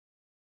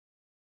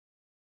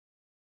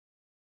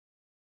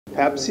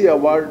FTAPCCI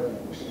award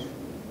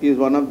is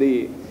one of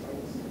the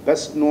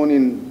best known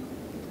in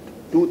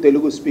two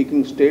Telugu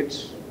speaking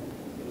states,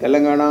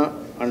 Telangana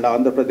and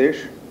Andhra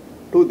Pradesh,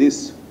 to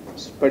this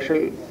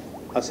special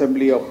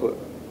assembly of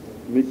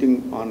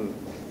meeting on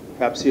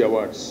FTAPCCI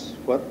awards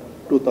for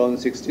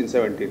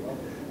 2016-17.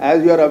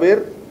 As you are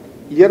aware,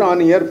 year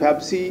on year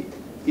FTAPCCI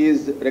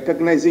is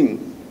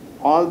recognizing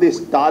all the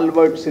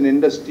stalwarts in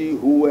industry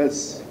who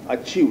has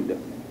achieved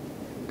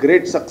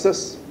great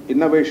success,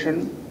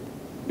 innovation,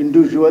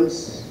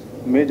 individuals,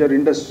 major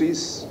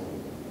industries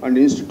and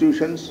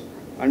institutions,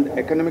 and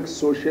economic,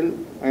 social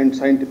and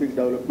scientific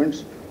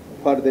developments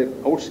for their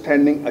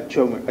outstanding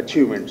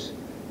achievements.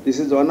 This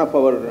is one of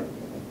our,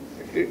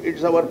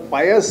 it's our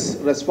pious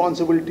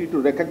responsibility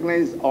to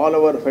recognize all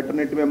our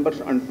fraternity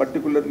members and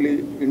particularly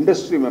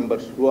industry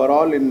members who are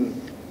all in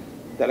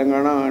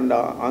Telangana and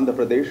Andhra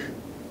Pradesh.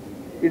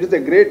 It is a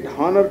great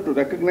honor to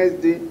recognize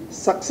the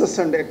success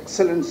and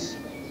excellence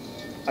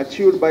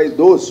achieved by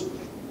those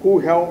who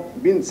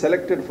have been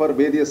selected for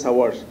various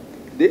awards.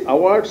 The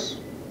awards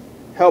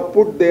have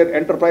put their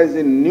enterprise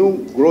in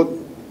new growth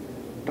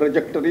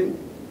trajectory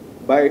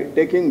by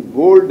taking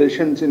bold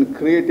decisions in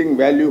creating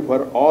value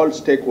for all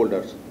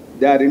stakeholders.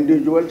 They are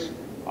individuals,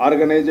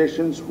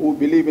 organizations who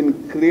believe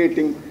in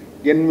creating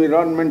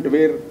environment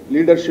where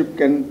leadership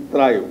can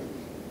thrive.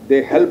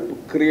 They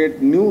help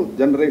create new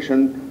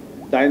generation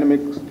dynamic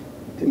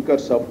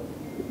thinkers of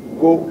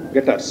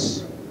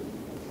go-getters.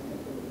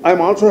 I am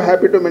also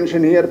happy to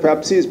mention here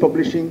FTAPCCI is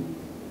publishing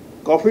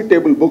coffee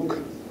table book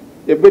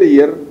every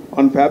year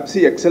on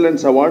FTAPCCI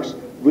Excellence Awards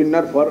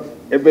winner for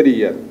every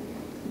year.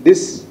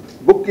 This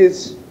book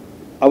is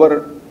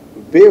our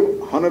way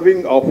of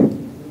honoring of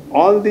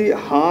all the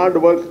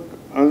hard work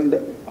and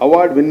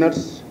award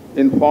winners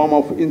in form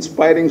of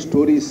inspiring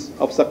stories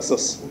of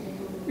success.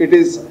 It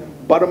is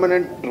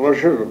permanent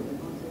treasure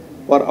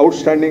for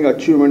outstanding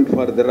achievement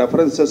for the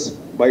references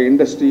by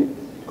industry,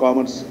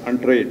 commerce and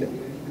trade.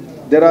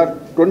 There are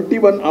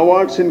 21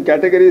 awards in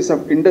categories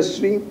of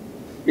industry,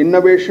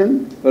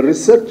 innovation,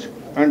 research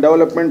and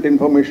development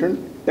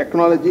information,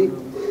 technology,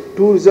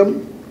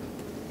 tourism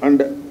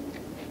and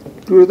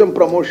tourism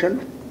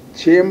promotion,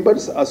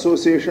 chambers,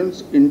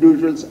 associations,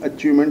 individuals'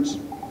 achievements,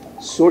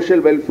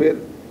 social welfare,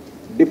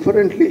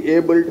 differently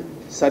abled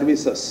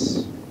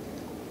services.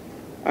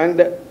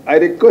 And I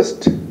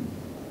request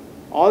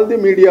all the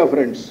media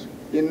friends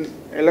in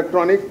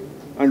electronic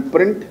and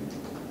print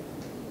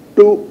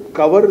to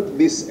cover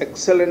these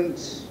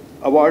excellence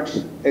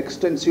awards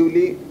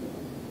extensively.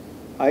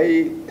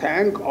 I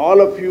thank all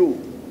of you,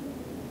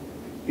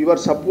 your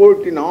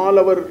support in all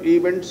our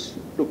events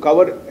to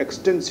cover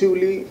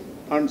extensively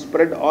and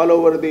spread all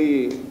over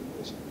the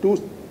two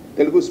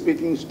Telugu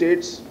speaking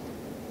states.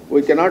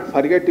 We cannot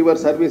forget your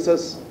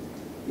services.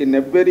 In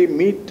every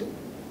meet,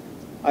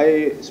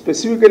 I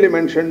specifically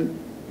mentioned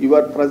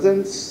your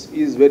presence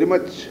is very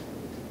much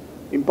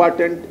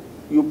important.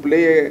 You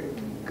play a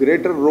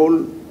greater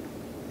role,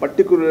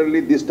 particularly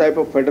this type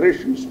of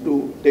federations,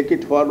 to take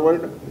it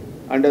forward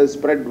and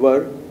spread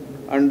word.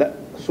 And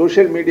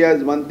social media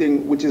is one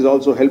thing which is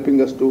also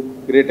helping us to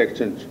great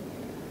extent.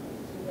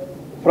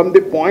 From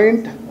the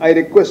point, I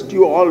request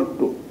you all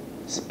to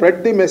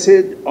spread the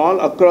message all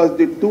across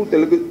the two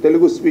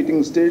Telugu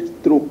speaking states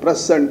through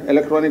press and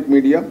electronic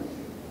media,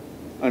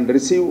 and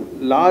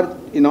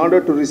in order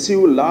to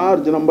receive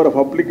large number of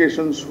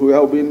applications who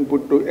have been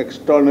put to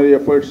extraordinary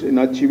efforts in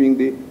achieving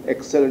the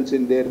excellence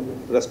in their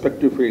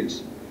respective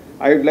fields.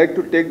 I would like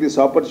to take this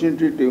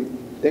opportunity to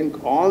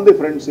thank all the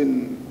friends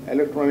in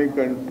electronic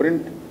and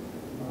print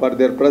for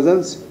their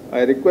presence.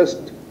 I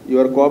request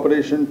your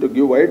cooperation to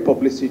give wide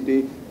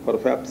publicity for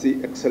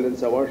FTAPCCI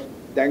Excellence Awards.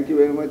 Thank you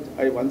very much.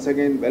 I once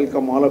again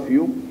welcome all of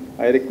you.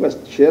 I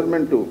request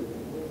Chairman to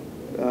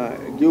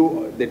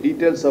give the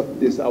details of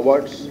these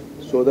awards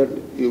so that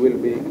you will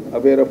be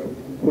aware of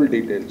full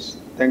details.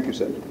 Thank you,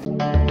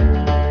 sir.